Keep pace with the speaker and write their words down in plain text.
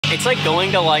It's like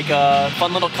going to like a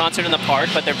fun little concert in the park,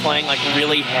 but they're playing like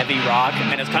really heavy rock,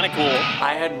 and it's kind of cool.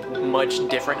 I had much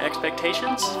different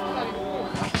expectations.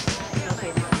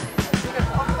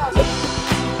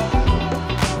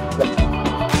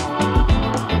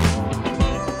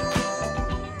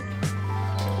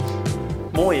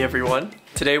 Moi everyone!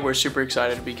 Today we're super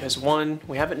excited because one,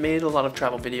 we haven't made a lot of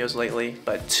travel videos lately,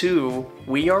 but two,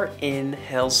 we are in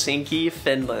Helsinki,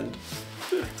 Finland.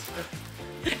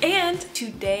 And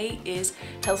today is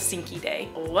Helsinki Day.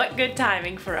 What good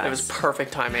timing for us. It was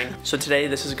perfect timing. So today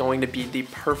this is going to be the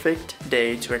perfect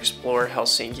day to explore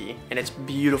Helsinki. And it's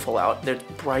beautiful out. There's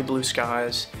bright blue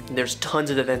skies. There's tons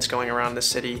of events going around the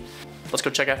city. Let's go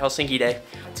check out Helsinki Day.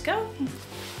 Let's go.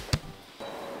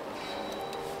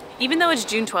 Even though it's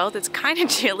June 12th, it's kind of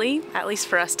chilly, at least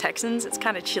for us Texans. It's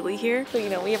kind of chilly here. So, you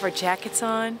know, we have our jackets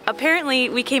on. Apparently,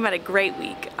 we came at a great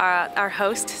week. Our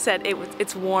host said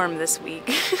it's warm this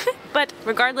week. But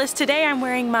regardless, today I'm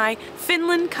wearing my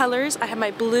Finland colors. I have my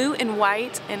blue and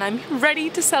white, and I'm ready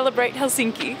to celebrate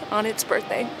Helsinki on its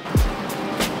birthday.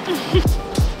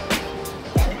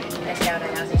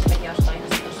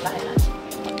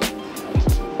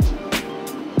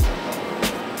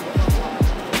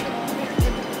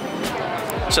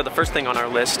 So the first thing on our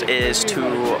list is to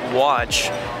watch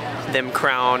them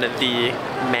crown the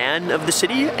man of the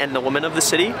city and the woman of the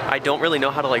city. I don't really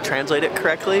know how to like translate it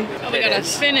correctly. Oh, we got a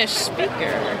Finnish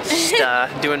speaker.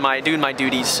 Just doing my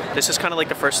duties. This is kind of like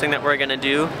the first thing that we're gonna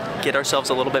do. Get ourselves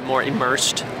a little bit more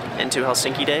immersed into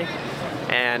Helsinki Day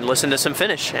and listen to some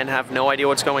Finnish and have no idea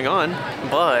what's going on.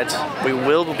 But we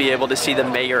will be able to see the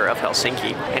mayor of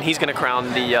Helsinki, and he's gonna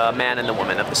crown the man and the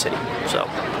woman of the city. So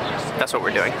that's what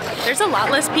we're doing. There's a lot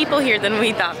less people here than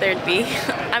we thought there'd be.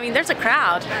 I mean, there's a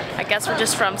crowd. I guess we're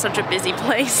just from such a busy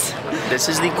place. This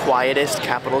is the quietest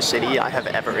capital city I have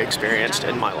ever experienced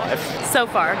in my life. So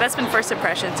far, that's been first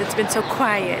impressions. It's been so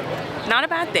quiet. Not a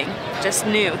bad thing, just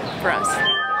new for us.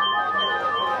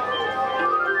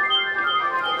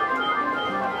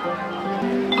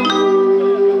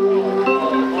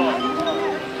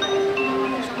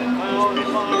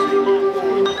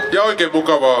 Ja oikein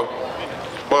mukavaa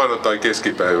maanantai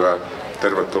keskipäivää.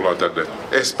 Tervetuloa tänne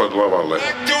Espan lavalle. I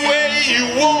like the way you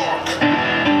walk.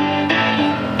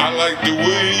 I like the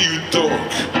way you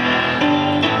talk.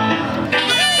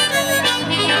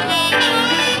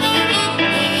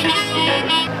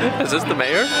 Is this the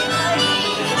mayor?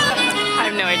 I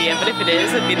have no idea, but if it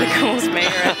is, it'd be the coolest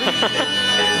mayor ever.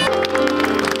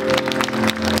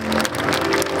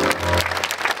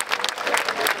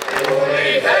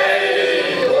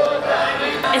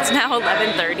 It's now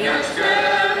 11:30.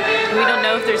 We don't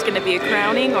know if there's going to be a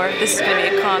crowning or if this is going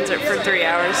to be a concert for 3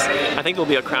 hours. I think there'll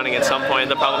be a crowning at some point.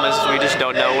 The problem is we just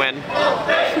don't know when. Is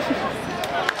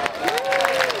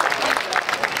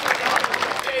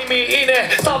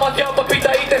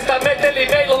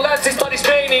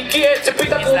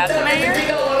that the mayor?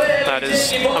 That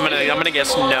is, I'm gonna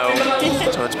guess no.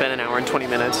 So it's been an hour and 20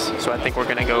 minutes, so I think we're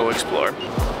gonna go explore.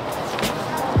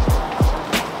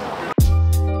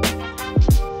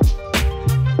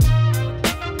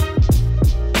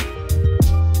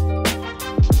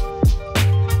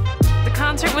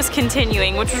 Was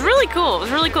continuing, which was really cool. It was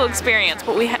a really cool experience,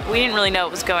 but we didn't really know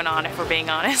what was going on, if we're being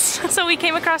honest. So we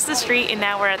came across the street and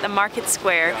now we're at the market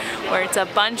square, where it's a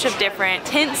bunch of different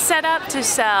tents set up to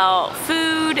sell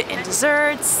food and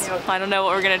desserts. I don't know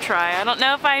what we're gonna try. I don't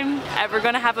know if I'm ever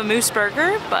gonna have a moose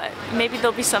burger, but maybe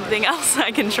there'll be something else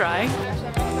I can try.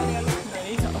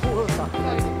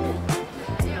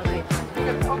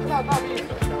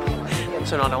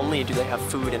 So not only do they have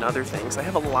food and other things, they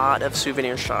have a lot of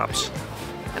souvenir shops.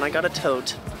 And I got a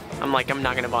tote. I'm like, I'm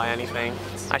not gonna buy anything.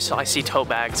 I see tote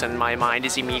bags and my mind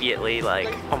is immediately like,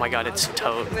 oh my god, it's a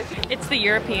tote. It's the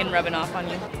European rubbing off on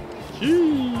you.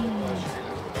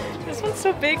 This one's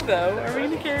so big though. Are we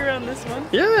gonna carry around this one?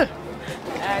 Yeah.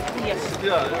 Yes.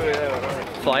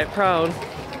 Fly it proud.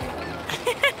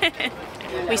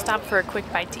 We stopped for a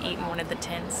quick bite to eat in one of the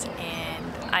tents and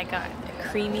I got a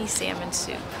creamy salmon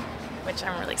soup, which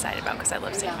I'm really excited about because I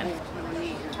love salmon.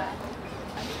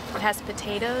 It has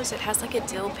potatoes, it has like a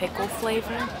dill pickle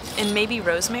flavor, and maybe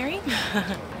rosemary.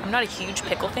 I'm not a huge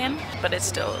pickle fan, but it's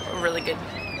still a really good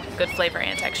flavor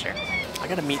and texture. I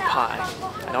got a meat pie.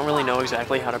 I don't really know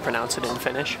exactly how to pronounce it in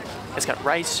Finnish. It's got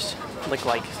rice,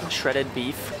 like shredded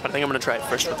beef, but I think I'm gonna try it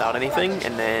first without anything,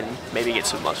 and then maybe get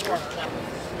some mustard.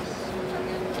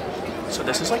 So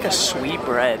this is like a sweet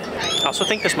bread. I also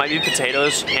think this might be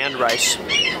potatoes and rice.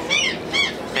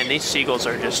 And these seagulls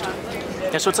are just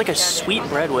Yeah, so it's like a sweet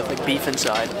bread with like beef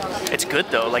inside. It's good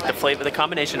though, like the flavor, the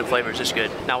combination of flavors is good.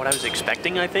 Not what I was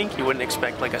expecting, I think. You wouldn't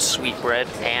expect like a sweet bread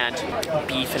and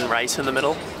beef and rice in the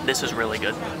middle. This is really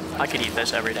good. I could eat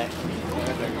this every day.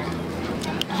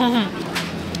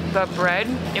 The bread,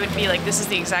 it would be like, this is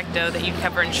the exact dough that you'd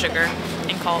cover in sugar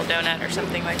and call a donut or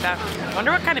something like that. I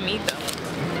wonder what kind of meat though.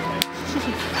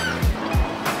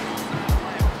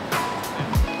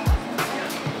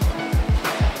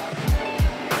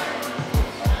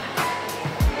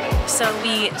 So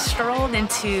we strolled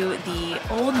into the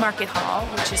old market hall,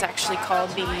 which is actually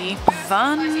called the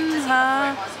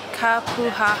Vanha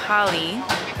Kapuhahalli,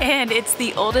 and it's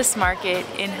the oldest market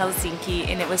in Helsinki,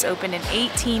 and it was opened in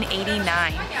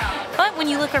 1889. But when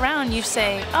you look around, you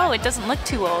say, oh, it doesn't look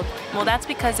too old. Well, that's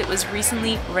because it was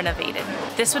recently renovated.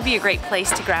 This would be a great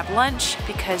place to grab lunch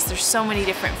because there's so many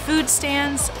different food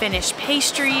stands, Finnish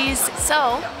pastries.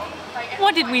 So,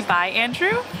 what did we buy,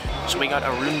 Andrew? So we got a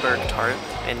Runeberg tart,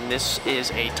 and this is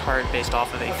a tart based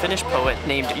off of a Finnish poet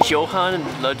named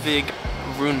Johann Ludwig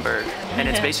Runeberg. And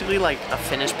it's basically like a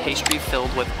Finnish pastry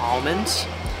filled with almonds,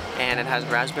 and it has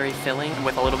raspberry filling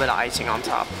with a little bit of icing on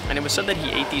top. And it was said that he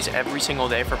ate these every single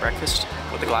day for breakfast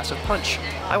with a glass of punch.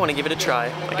 I want to give it a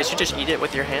try. I guess you just eat it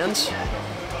with your hands.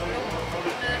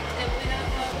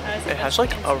 It has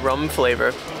like a rum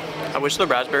flavor. I wish the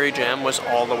raspberry jam was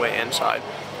all the way inside.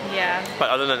 Yeah. But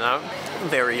other than that,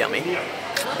 very yummy. You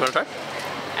want to try?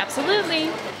 Absolutely.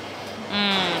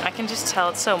 I can just tell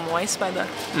it's so moist by the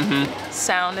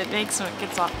sound it makes when it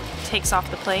takes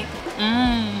off the plate.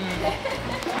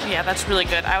 Yeah, that's really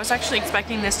good. I was actually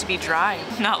expecting this to be dry.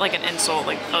 Not like an insult,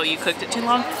 like, oh, you cooked it too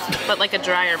long, but like a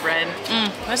drier bread.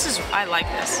 I like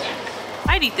this.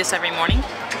 I'd eat this every morning.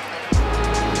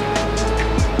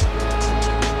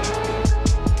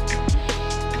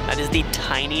 That is the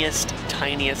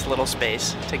tiniest little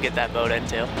space to get that boat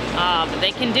into. But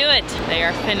they can do it. They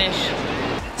are Finnish.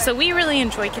 So we really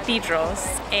enjoy cathedrals,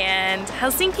 and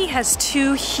Helsinki has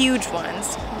two huge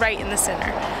ones right in the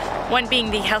center. One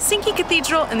being the Helsinki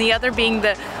Cathedral and the other being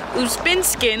the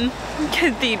Uspenskin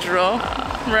Cathedral,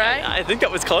 right? I think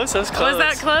that was close, that was close.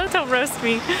 Was that close? Don't roast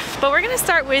me. But we're gonna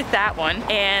start with that one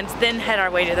and then head our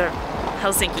way to the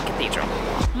Helsinki Cathedral.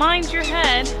 Mind your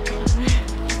head.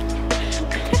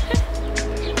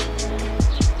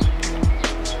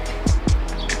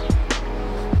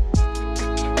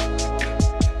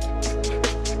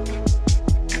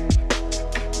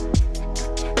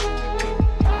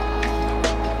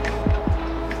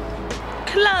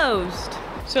 Closed.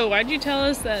 So why'd you tell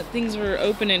us that things were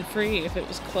open and free if it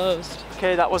was closed?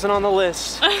 Okay, that wasn't on the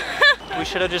list. We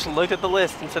should have just looked at the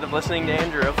list instead of listening to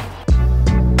Andrew.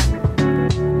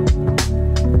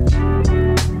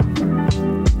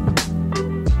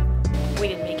 We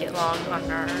didn't make it long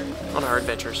on our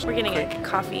adventures. We're getting a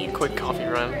coffee. Quick coffee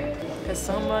run. Because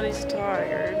somebody's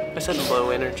tired. I said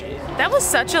low energy. That was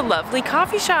such a lovely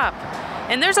coffee shop.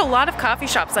 And there's a lot of coffee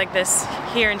shops like this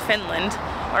here in Finland.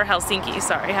 Or Helsinki,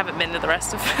 sorry, I haven't been to the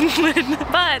rest of Finland.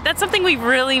 But that's something we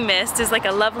really missed, is like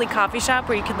a lovely coffee shop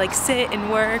where you could like sit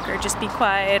and work or just be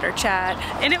quiet or chat.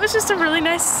 And it was just a really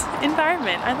nice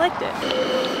environment. I liked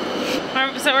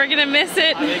it. So we're gonna miss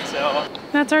it. I think so.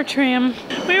 That's our tram.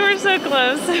 We were so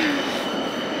close.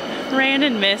 Ran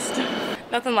and missed.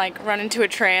 Nothing like running to a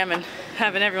tram and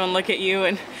having everyone look at you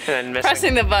and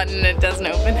pressing the button and it doesn't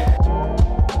open.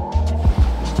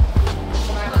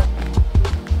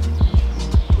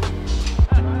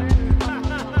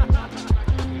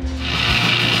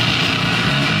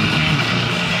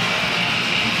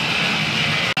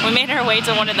 We made our way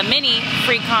to one of the many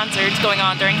free concerts going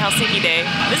on during Helsinki Day.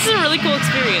 This is a really cool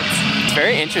experience. It's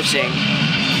very interesting.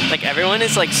 Like everyone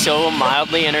is like so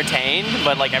mildly entertained,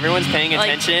 but like everyone's paying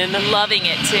attention. Like, loving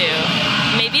it too.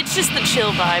 Maybe it's just the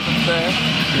chill vibe of the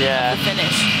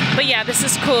Finnish. But yeah, this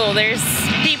is cool. There's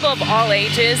people of all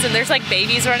ages and there's like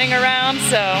babies running around,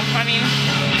 so I mean.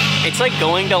 It's like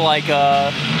going to like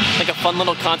a fun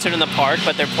little concert in the park,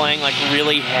 but they're playing like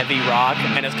really heavy rock,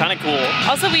 and it's kind of cool.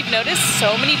 Also, we've noticed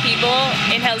so many people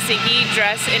in Helsinki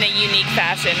dress in a unique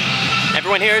fashion.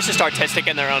 Everyone here is just artistic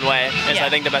in their own way, is I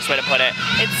think the best way to put it.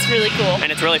 It's really cool.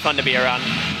 And it's really fun to be around.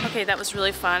 Okay, that was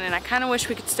really fun, and I kind of wish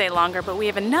we could stay longer, but we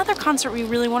have another concert we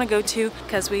really want to go to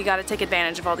because we got to take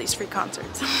advantage of all these free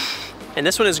concerts. And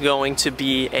this one is going to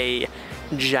be a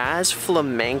jazz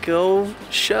flamenco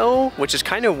show, which is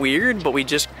kind of weird, but we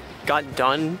just got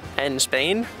done in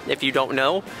Spain, if you don't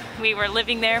know. We were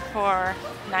living there for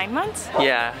 9 months?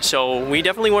 Yeah, so we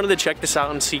definitely wanted to check this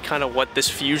out and see kind of what this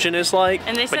fusion is like.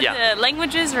 And they said the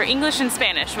languages were English and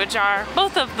Spanish, which are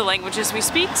both of the languages we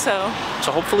speak, so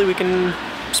hopefully we can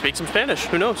speak some Spanish,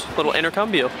 who knows? A little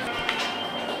intercambio.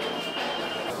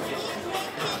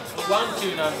 1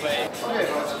 tuna way.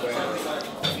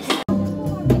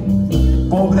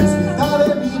 Pobre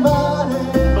escritare mi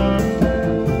mare,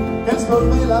 che il sol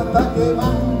me la sta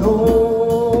quemando.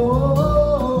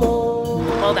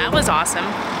 Well, that was awesome.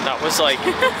 That was like,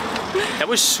 that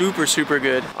was super, super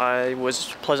good. I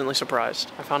was pleasantly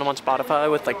surprised. I found them on Spotify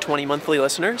with like 20 monthly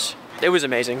listeners. It was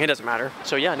amazing, it doesn't matter.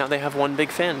 So yeah, now they have one big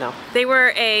fan now. They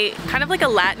were a kind of like a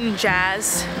Latin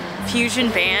jazz fusion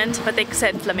band, but they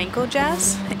said flamenco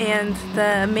jazz. And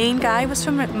the main guy was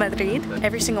from Madrid,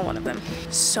 every single one of them.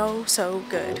 So, so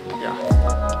good. Yeah.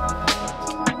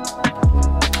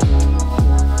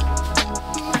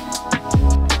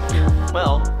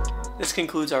 Well, this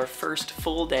concludes our first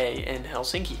full day in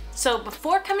Helsinki. So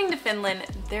before coming to Finland,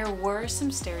 there were some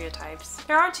stereotypes.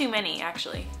 There aren't too many,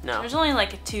 actually. No. There's only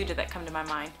like 2 that come to my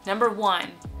mind. Number 1,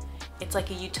 it's like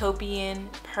a utopian,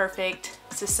 perfect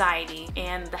society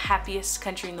and the happiest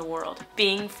country in the world.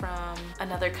 Being from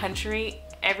another country,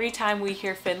 every time we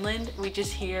hear Finland, we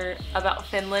just hear about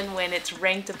Finland when it's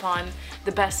ranked upon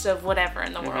the best of whatever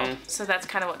in the world. So that's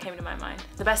kind of what came to my mind.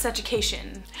 The best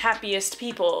education, happiest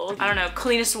people, I don't know,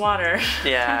 cleanest water.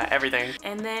 Yeah, everything.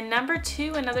 And then number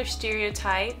 2, another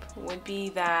stereotype would be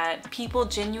that people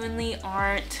genuinely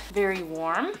aren't very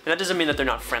warm. That doesn't mean that they're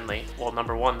not friendly. Well,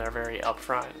 number 1, they're very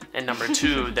upfront. And number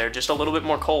 2, they're just a little bit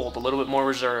more cold, a little bit more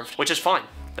reserved, which is fine.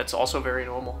 That's also very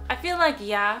normal. I feel like,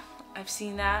 yeah, I've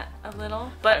seen that a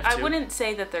little, but I wouldn't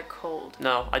say that they're cold.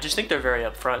 No, I just think they're very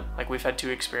upfront. Like, we've had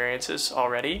 2 experiences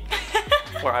already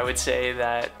where I would say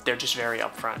that they're just very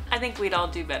upfront. I think we'd all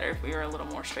do better if we were a little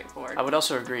more straightforward. I would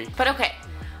also agree. But okay,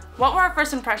 what were our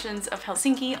first impressions of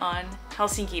Helsinki on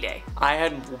Helsinki Day? I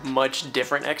had much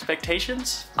different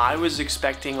expectations. I was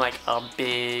expecting like a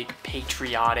big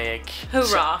patriotic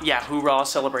Hoorah. Yeah, hoorah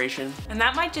celebration. And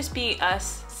that might just be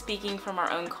us speaking from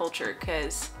our own culture,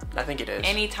 because I think it is.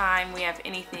 anytime we have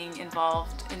anything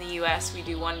involved in the US, we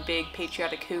do one big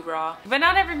patriotic hoorah. But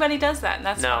not everybody does that, and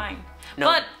that's fine. No.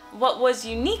 But what was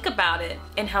unique about it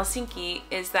in Helsinki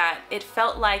is that it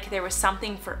felt like there was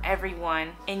something for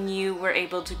everyone, and you were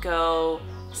able to go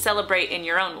celebrate in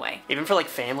your own way. Even for like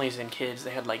families and kids,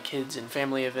 they had like kids and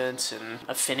family events and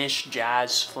a Finnish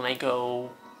jazz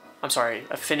flamenco,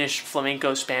 a Finnish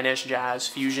flamenco Spanish jazz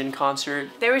fusion concert.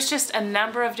 There was just a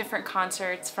number of different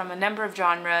concerts from a number of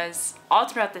genres all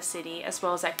throughout the city, as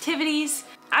well as activities,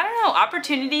 I don't know,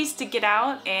 opportunities to get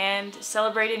out and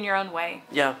celebrate in your own way.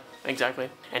 Yeah, exactly.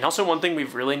 And also one thing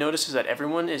we've really noticed is that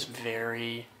everyone is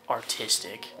very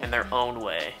artistic in their own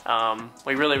way.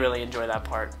 We really, really enjoy that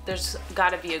part. There's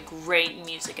gotta be a great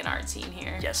music and art scene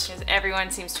here. Yes. Because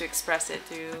everyone seems to express it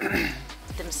through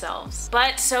themselves.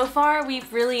 But so far,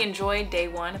 we've really enjoyed day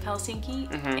 1 of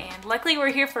Helsinki. And luckily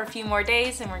we're here for a few more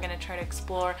days, and we're gonna try to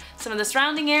explore some of the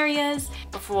surrounding areas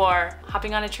before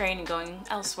hopping on a train and going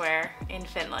elsewhere in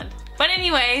Finland. But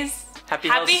anyways, happy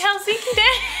Helsinki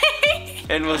Day!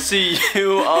 And we'll see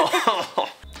you all.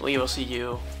 We will see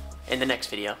you in the next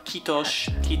video. Kiitos,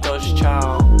 kiitos,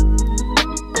 ciao.